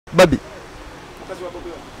Barbie.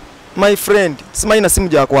 My friend, simanyi na simu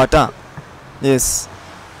gyakwata. Yes.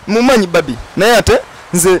 Mumanyi Barbie. Naye ate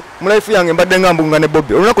nze mu life yange mbadde ngambunga ne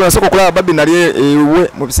Bobi. Olunaku nasooka okulaba Barbie nali ewe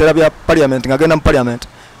mu biseera bya parliament ngagenda mu parliament.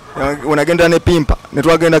 Onagenda ne pimpa ne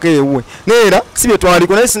twagendako ewe. Neera si bye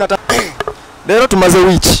twaliko naye sinata. Leero tumaze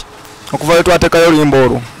wiki okuva lwe twateekayo oluyimba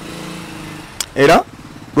olwo. Era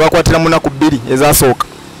lwakwatira mu nnaku 2 ezasooka.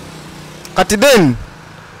 Kati then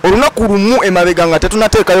olunaku lumu emabega nga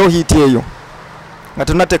tetunateekayo hit eyo. Nga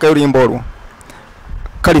tetunateekayo oluyimba olwo.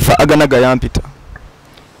 Kalifa aganaga yampita.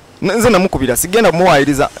 Nze namukubira sigenda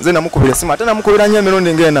kumuwaayiriza nze namukubira sima ate namukubira nnyo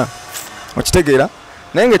emirundi ngena okitegeera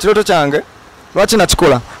naye ng'ekirooto kyange lwaki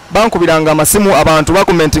nakikola bankubiranga amasimu abantu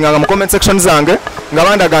bakomentinganga mu comment section zange nga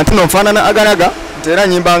bandaga nti no nfaanana aganaga nti era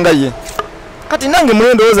nyimbanga ye kati nange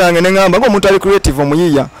mu ndowooza yange ne ngamba ng'omuntu ali creative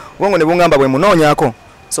omuyiiya obwongo ne bungamba bwe munoonyaako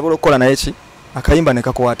sobola okukola naye ki akayimba ne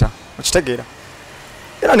kakwata okitegeera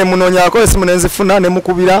era ne munoonyaako esimu ne nzifuna ne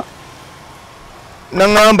mukubira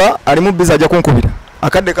nangamba ali mu biza ajja kunkubira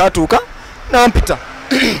akadde katuuka nampita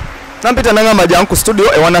nampita nangamba ajja ku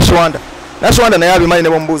studio ewa Nashwanda naye abimanyi ne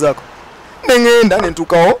bombuuzaako nengenda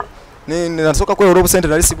nentuukawo nasooka kwerola obusente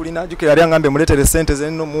nali sibulina jjukira yali angambe muleetere sente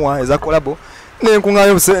zenno muwa eza kolabo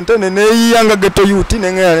nenkuŋŋaayo obusente neneeyiyanga ghetto youth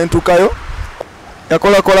nengenda nentuukayo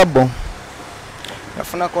yakola kolabo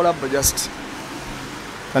yafuna kolabo just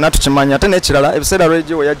kana tukimanya ate n'ekirala ebiseera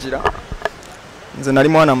lwejje we yagira nze nali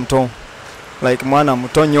mwana muto like mwana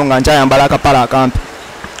muto nnyo nga nkyayambala akapala akampi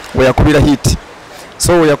we yakubira hit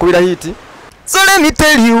so we yakubira hit so let me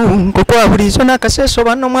tell you kokwa bulijo nakashesho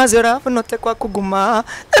bano mwazera funote kwa kuguma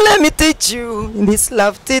let me teach you in this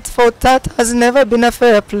love tit for tat has never been a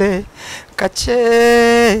fair play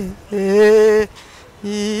Kakye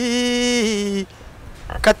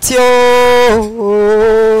Katyo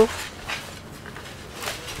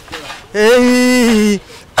hey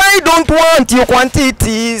I don't want your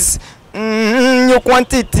quantities your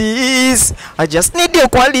quantities I just need your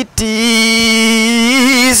qualities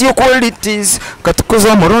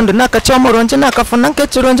katukuza muronde nakacha muronje nakafuna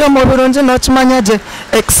nkechironje mu bironje no chimanyaje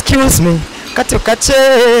excuse me Katyo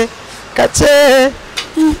Kakye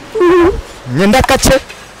nyenda Kakye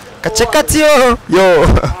Katyo yo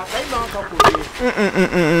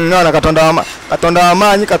nana katonda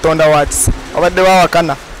amanyi katonda wats abadde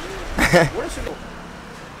bawakana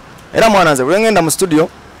era mwana nze ngenda mu studio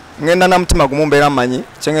ngenda na mutima gumu mbeera manyi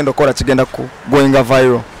kyengenda okola kigenda ku going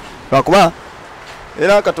viral lwakuba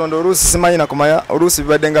era katonda oluusi simanyi nakumanya oluusi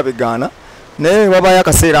bibadde nga bigaana naye wabayo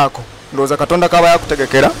akaseera ako ndowooza katonda kaba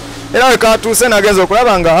yakutegekera era we katuuse nagenza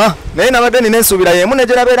okulaba nga naye nabadde nina ensuubira yemu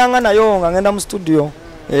negerabeeranga nayo nga ngenda mu studio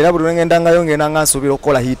era buli lwengendangayo ngenda nga nsuubira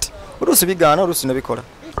okukola hit oluusi bigaana oluusi nebikola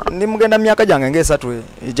ndi mugenda mu myaka gyange ng'esatu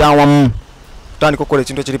ejawamu tutandika okukola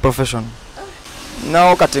ekintu ekiri profession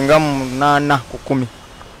nawo kati nga 8 ku 10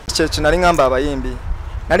 kyeki nali ngamba abayimbi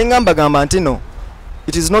nali ngamba gamba nti no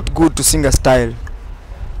it is not good to sing a style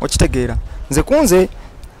okitegeera nze kunze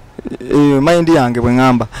mind yange bwe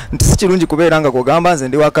ngamba nti si kirungi kubeera nga kugamba nze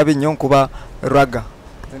ndi wakabi nnyo nkuba raga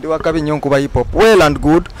nze ndi wakabi nnyo nkuba hip hop well and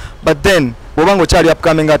good but then bw'obanga okyali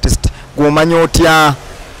upcoming artist gw'omanya otya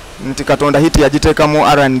nti katonda hit yagiteekamu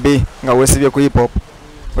R&B nga weesibye ku hip hop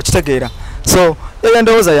okitegeera so eyo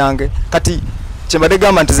endowooza yange kati kyembadde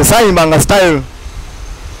gamba nti ze saayimbanga style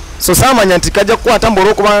so samanya nti kajja kukwata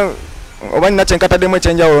mbolo okuba oba nina kyenkataddemu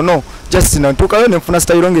ekyenjawulo no just nantuukayo nenfuna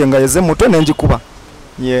style nga yeze muto nenjikuba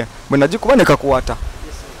bwe nagikuba nekakuwata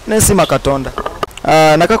nensima katonda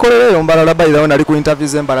nakakolera eyo mbalala bayirawo nali ku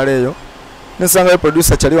interviews embalala eyo nensangayo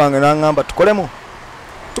producer kyali wange nangamba tukolemu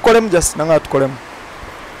just nanga tukolemu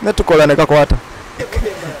netukola nekakwata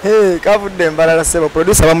kavudde embalala sebo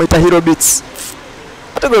producer bamuyita Hero Beats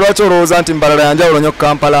ate gwe lwaki olowooza nti mbalala yanjawulo nnyo ku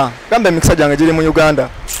Kampala gamba emikisa gyange giri mu Uganda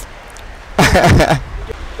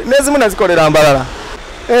nezimu nazikolera mbalala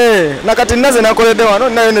nakati naze nakoledde wano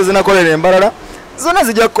nayo nezinakolera embalala zona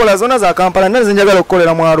zijja kukola zona za Kampala naze njagala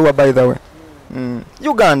okukolera mu Arua by the way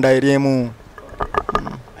Uganda eriemu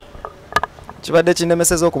kibadde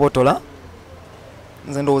kinemeseza okubotola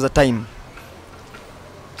nze ndowooza time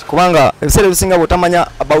kubanga ebiseera ebisinga bw'otamanya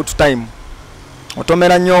about time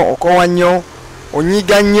otomera nnyo okowa nnyo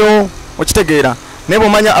onyiga nnyo okitegeera naye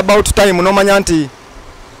bw'omanya about time n'omanya nti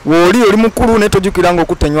oli mukulu naye tojjukira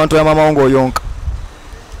ng'okutta ennywanto ya mama wo ng'oyonka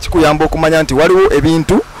kikuyamba okumanya nti waliwo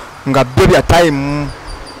ebintu nga byo bya time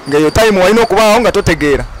ng'eyo time walina okubaawo nga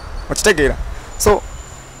totegeera okitegeera so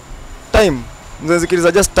time nze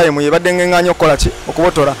nzikiriza just time yebadde ngeŋŋaanya okukola ki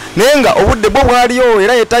okubotola naye nga obudde bwo bwaliyo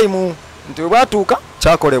era ye time nti bwatuuka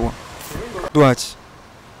kyakolebwa lwaki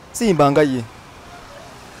siyimbanga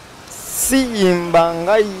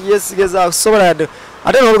ye sigeza kusobola yadde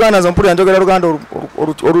ate n'Oluganda zompulira njogera Luganda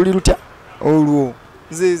oluli lutya olwo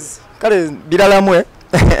nzizi kale biralamu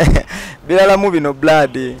biralamu bino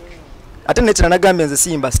blood ate nekira nagambye nze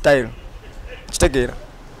siyimba style kitegeera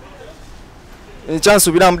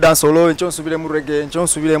enkyansubira mu dansolo enkyansubire mu reggae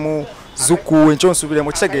enkyansubire mu zuku enkyansubire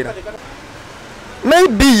mu kitegeera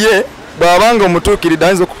maybe ye bwabanga omutuukirira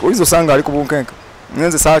oyinza osanga ali ku bunkenka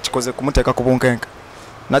nze saakikoze kumuteeka ku bunkenka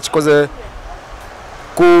nakikoze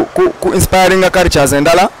ku inspiring cultures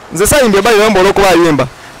endala nze sayimbye bali yombola okuba ayimba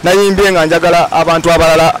nayimbye nga njagala abantu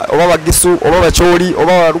abalala oba bagisu oba bakyoli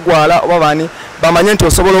oba balugwala oba bani bamanye nti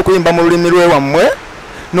osobola okuyimba mu lulimi lwewammwe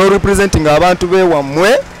n'orepresenting abantu bewammwe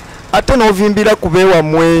ate n'ovimbira ku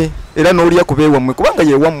bewammwe era n'olya ku bewammwe kubanga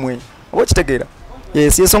yewammwe oba okitegeera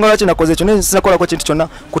yes ensonga lwaki nakoze ekyo nesisakolako kintu kyonna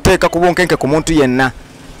kuteeka ku bunkenke ku muntu yenna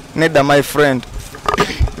nedda my friend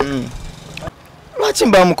lwaki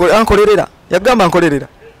mba ankolerera yagamba nkolerera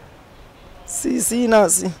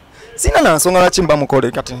sina na nsonga lwaki mba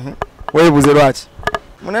mukole kati weebuze lwaki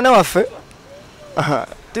munene waffe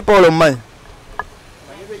tipolo omumanyi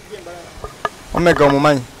omega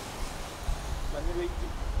omumanyi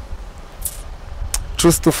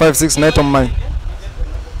truth 256 naye tomumanyi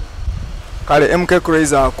kale MK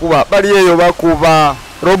Crazy akuba bali eyo bakuba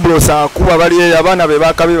Roblox akuba bali eyo abaana be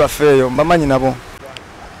bakabi baffe eyo mbamanyi nabo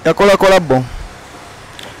yakola kolabo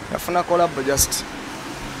yafuna kolabo just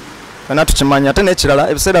kana tukimanya ate nekirala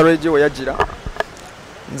ebiseera radio yagira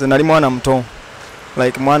nze nali mwana muto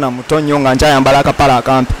like mwana muto nnyo nga njayambala akapala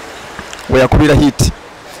akampi we yakubira hit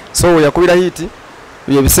so we yakubira hit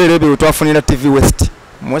ebiseera ebyo twafunira TV West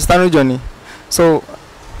mu Western region so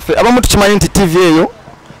abamu tukimanyi nti TV eyo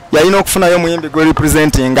yalina okufunayo muyimbi gwe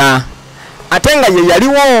representing ate nga ye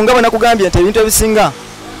yaliwo nga bwenakugambye nti ebintu ebisinga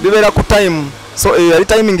bibeera ku time so yali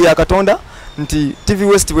timing ya Katonda nti TV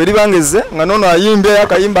West bwe libangeze nga nono ayimbe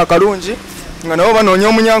akayimba akalungi nga nabo banoonya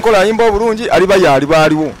omunyankola ayimba obulungi aliba yaliba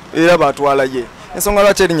aliwo era batwala ye ensonga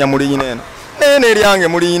lwaki erinnya muliyina eno nene eryange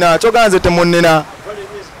muliyina kyoganze temunnena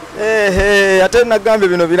ate nagambye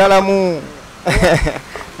bino biralamu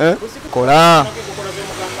kola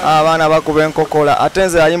abaana bakuba enkokola ate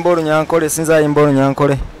nze ayimba olunyankole sinza ayimba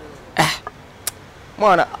olunyankole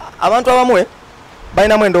mwana abantu abamwe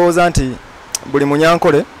balinamu endowooza nti buli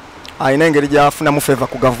munyankole ayina engeri gyafunamu favor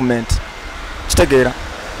ku government kitegeera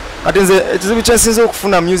kati nze ekizibu kyensinza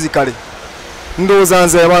okufuna musically ndowooza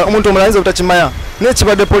nze omuntu omulala ayinza obutakimanya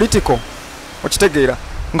nekibadde political okitegeera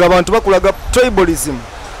ng'abantu bakulaga tribalism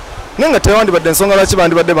naye nga tewandibadde ensonga lwaki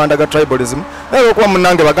bandibadde bandaga tribalism naye olwokuba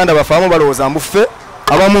munnange baganda baffe abamu balowooza mbuffe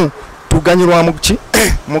abamu tuganyirwamu ki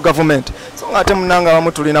mu government so nga ate munnange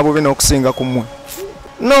abamu tulina bubi n'okusinga ku mmwe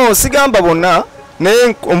no sigamba bonna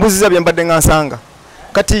naye ombuziza bye mbadde nga nsanga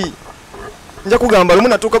kati nja kugamba lumu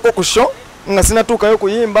natuukako ku show nga sinatuukayo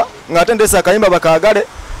kuyimba nga ate ndeesa akayimba bakaagale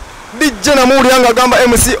dijje namuwulira nga agamba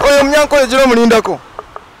MC oyo munyankole giro mulindako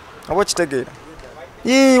aba kitegeera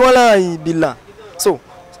walayi bila so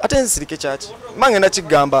ate nsirike kyaki mange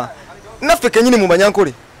nakigamba naffe kenyini mu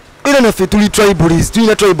banyankole era naffe tuli tribalism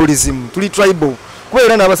tulina tribalism tuli tribal kuba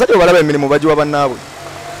era n'abasajja balaba emirimu bagiwa bannaabwe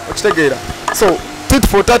okitegeera so tit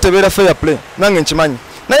for tat ebeera fair play nange nkimanyi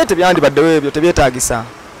naye tebyandibaddewo ebyo tebyetaagisa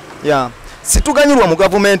situganyirwa mu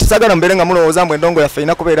gavumenti sagala mbere nga mulowooza mbu endongo yaffe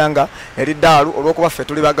ina kubeera nga eri ddaalu olw'okuba ffe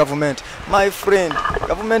tuli ba gavumenti my friend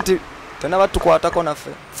gavumenti tenaba tukwatako naffe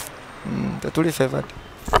tetuli favored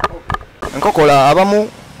enkokola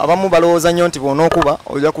abamu balowooza nnyo nti bw'onookuba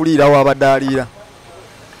ojja kuliirawo abadde aliira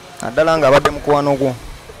naddala nga abadde mukwano gwo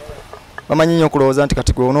bamanyi nnyo okulowooza nti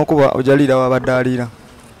kati gwe onookuba ojja liirawo abadde aliira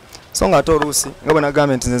so nga ate oluusi nga bwe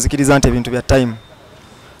nagambye nti nze nzikiriza nti ebintu bya time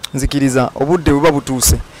nzikiriza obudde buba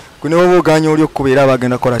butuuse kune woba oganya oli okukuba era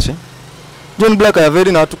abagenda kukola ki John Black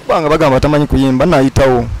yaveeri n'atukubanga bagamba tamanyi kuyimba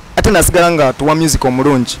naayitawo ate nasigala nga atuwa music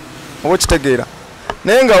omulungi oba okitegeera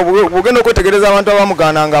naye nga bwogenda okwetegereza abantu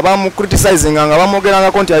abamugaana nga bamucriticizing nga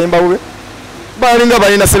bamwogerangako nti ayimba bube balinga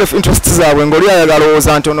balina self interest zaabwe ng'oli ayagala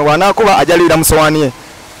olowooza nti ono bw'anaakuba ajja liira mu sowaani ye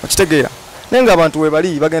okitegeera naye nga abantu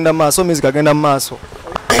webali bagenda mu maaso music agenda mu maaso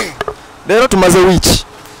leero tumaze wiiki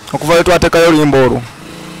okuva lwe twateekayo oluyimba olwo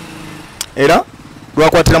era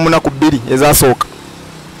lwakwatira mu nnaku 2 ezasooka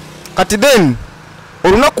kati then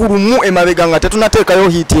olunaku lumu emabega nga tetunateekayo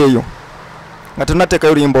hit eyo nga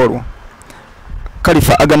tetunateekayo oluyimba olwo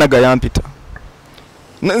Kalifa aganaga yampita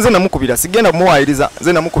nze namukubira sigenda kumuwaayiriza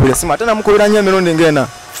nze namukubira simu ate namukubira nnyo emirundi ng'ena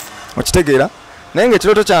okitegeera naye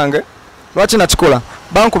ng'ekirooto kyange lwaki nakikola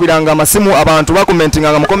bankubiranga amasimu abantu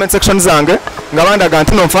bakomentinganga mu comment section zange nga bandaga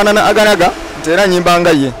nti nonfaanana aganaga nti era nyimbanga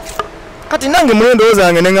ye kati nange mulendowooza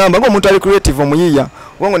yange neŋŋamba ng'omuntu ali creative omuyiiya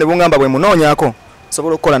wango ne bungamba bwe munoonyaako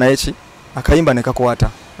osobola okukola naye ki akayimba ne kakwata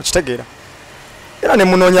okitegeera era ne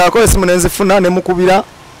munoonyako esimu ne nzifuna ne mukubira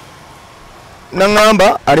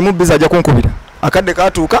nangamba ali mu biza ajja kunkubira akadde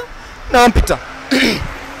katuuka nampita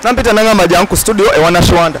nampita nangamba ajja ku studio ewa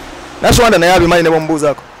Nashwanda naye abimanyi ne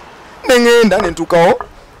bombuuzaako nengenda ne ntuukawo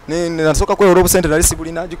nasooka kwewera obusente nali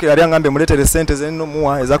sibulina jjukira yali angambe muleetere sente ze nno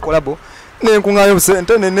muwa eza kolabo ne nkuŋŋaayo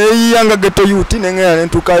obusente ne neeyiyanga getto yuti nengenda ne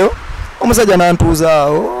ntuukayo omusajja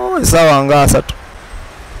nantuuzaawo essaawa nga 3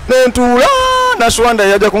 ne ntuula Nashwanda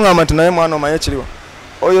yajja kuŋŋamba nti naye mwana omaye kiriwa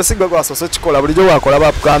oyo sigwe gwasoose kikola bulijjo bwakola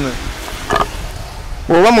bapukame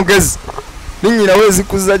oba mugezi linnyirawo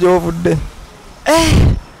ezikuzza gy'ovudde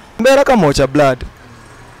mbeera kamoocha blood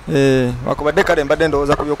wakubadde kale mbadde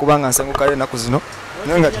ndowooza ku byokubanga nsengukayo ennaku zino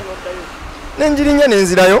nenjirinya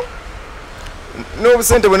nenzirayo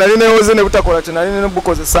n'obusente bwe nali neewoze ne butakola kye nali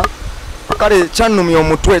nebukozesa kale kyannumya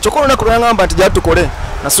omutwe kyokka olunaku lwangamba nti gyatukole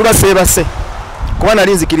nasula seebase kuba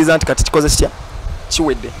nali nzikiriza nti kati kikoze kitya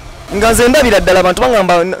kiwedde nga nze ndabira ddala abantu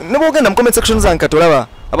bagamba ne bwogenda mu comment section zange kati olaba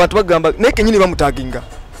abantu bagamba naye kenyini bamutaginga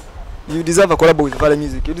you deserve a collab with Vally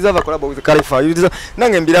music, you deserve a collab with Khalifa, you deserve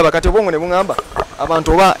nange mbiraba kati obwongo ne bungamba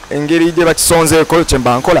abantu oba engeri gye bakisonzeeko kye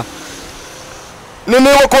mba nkola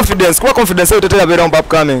nenewo confidence kuba confidence eyo teterabeera mu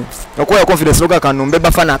upcoming okuwa confidence loga kanumbe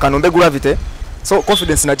bafana kanumbe gravity so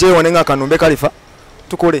confidence na jeyo wanenga kanumbe Khalifa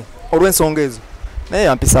tukole olw'ensonga ezo naye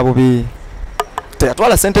yampisa bubi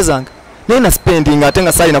teyatwala sente zange naye na spending ate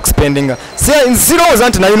nga sayina kuspendinga sirowooza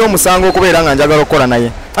nti nalina omusango okubeera nga njagala okukola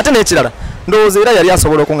naye ate n'ekirala ndowooza era yali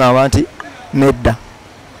asobola okuŋŋamba nti nedda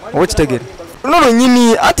oba kitegere luno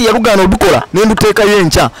nyini ati yalugaana odukola nenduteekayo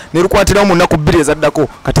enkya nerukwatirawo mu nnaku 2 ezaddako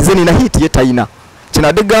kati ze nina hiti ye tayina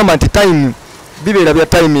kinadde gamba nti time bibeera bya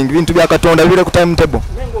timing bintu bya Katonda bibere ku time table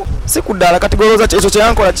si kuddaala kati golooza ekyo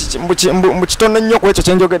kyeyankola mbu kitono nnyo ku ekyo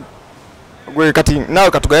kyenjogedde gwe kati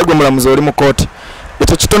naawe katugaye gwe mulamuzi oli mu kooti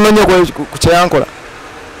ekyo kitono nnyo ku kyeyankola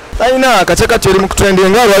talina akace katyo eri mu kutrendi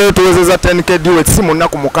nga lwaleero tuwezeza 10k due si mu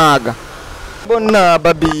nnaku 6 bonna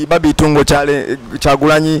Babi tungo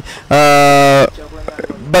Kyagulanyi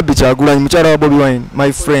Babi Kyagulanyi mukyala wa Bobi Wine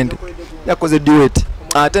my friend yakoze duet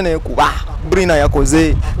ate ne kuba Brina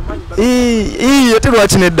yakoze ate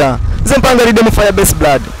lwaki nedda nze mpangalidde mu Firebase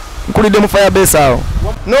blood nkulidde mu Firebase awo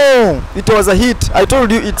no it was a hit I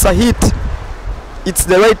told you it's a hit it's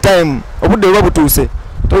the right time obudde bwa butuuse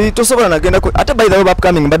tosobola nagenda ate by the way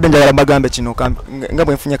upcoming mbadde njagala bagambe kino nga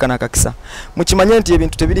bwe nfunye kana akakisa mukimanye nti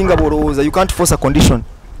ebintu tebiringa bolowooza you can't force a condition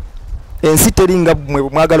ensi teringa mwe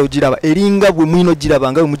mwagala ogiraba eringa bwe mwino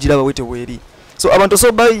giraba nga mugiraba wete weri so abantu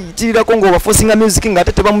so bayitirirako ng'oba forcing music nga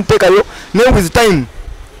ate tebamuteekayo naye with time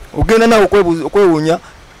ogenda nawe okwewuunya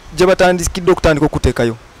gye batandikidde okutandika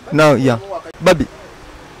okuteekayo now yeah Babi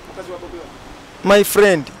my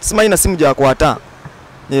friend simanyi na simu gyakwata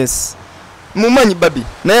yes mumanyi Babi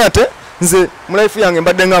naye ate nze mu life yange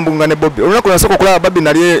mbadde ngambunga ne Bobi olunaku nasooka okulaba Babi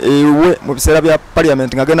nali ewe mu biseera bya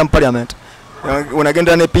parliament ngagenda mu parliament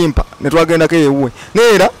onagenda ne pimpa ne twagendako ewe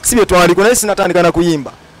neera si bye twaliko naye sinatandika na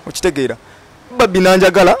kuyimba okitegeera Babi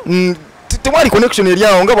nanjagala temwali connection eri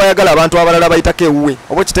awo nga bwayagala abantu abalala bayitako ewe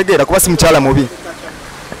oba okitegeera kuba si mukyala mubi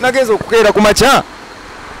nagenza okukeera ku makya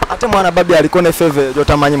ate mwana Babi aliko ne favor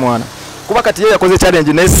gyotamanyi mwana kuba kati ye yakoze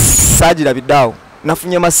challenge naye saagirabiddeawo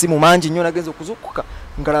nafunye masimu mangi nnyo nagenza okuzukuka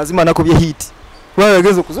nga lazima nakubye hit wala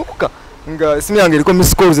nagenza okuzukuka nga simu yange eriko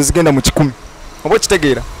miss calls ezigenda mu 10 oba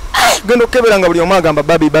okitegeera genda okebera nga buli omu agamba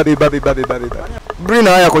Babi Brina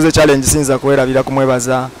yakoze challenge sinza kwerabira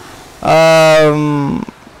kumwebaza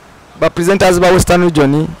ba presenters ba Western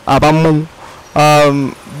Region abamu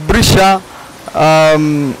Brisha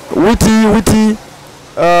Witi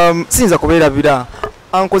sinza kuberabira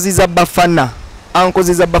ankoziza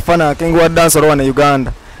bafana kengo wa dance wana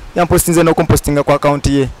Uganda yampostinze no compostinga kwa account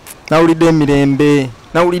ye nawulidde emirembe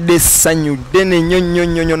nawulidde essanyu dene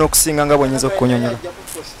nyonyo n'okusinga nga bwenyiza okunyonyola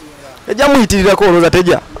ejja muyitirirako olowooza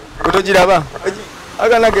tejja otogiraba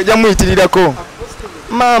aganage ejja muyitirirako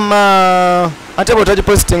mama ate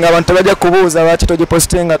bwotagipostinga abantu tebajja kubuuza lwaki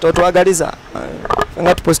togipostinga totwagaliza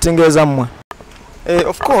nga tupostinga ezammwe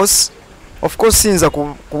of course sinza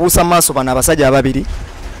kubuusa maaso bano abasajja ababiri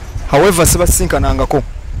however sibasinkanangako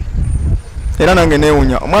era nange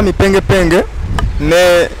neewunya omwami penge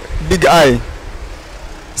ne big eye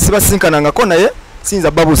sibasinkanangako naye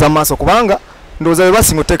sinza babuusa maaso kubanga ndowooza bwe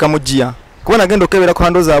basinga oteeka mu jjiya kuba nagenda okebera ku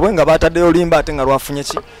hando zaabwe nga bataddeyo olimba ate nga lwafunye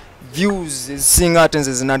ki views ezisinga ate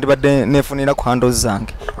nze zinandibadde neefunira ku hando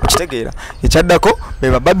zange okitegeera ekyaddako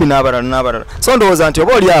beba Babi n'abalala so ndowooza nti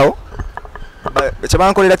oba oli awo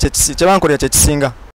kyebankolera kyekisinga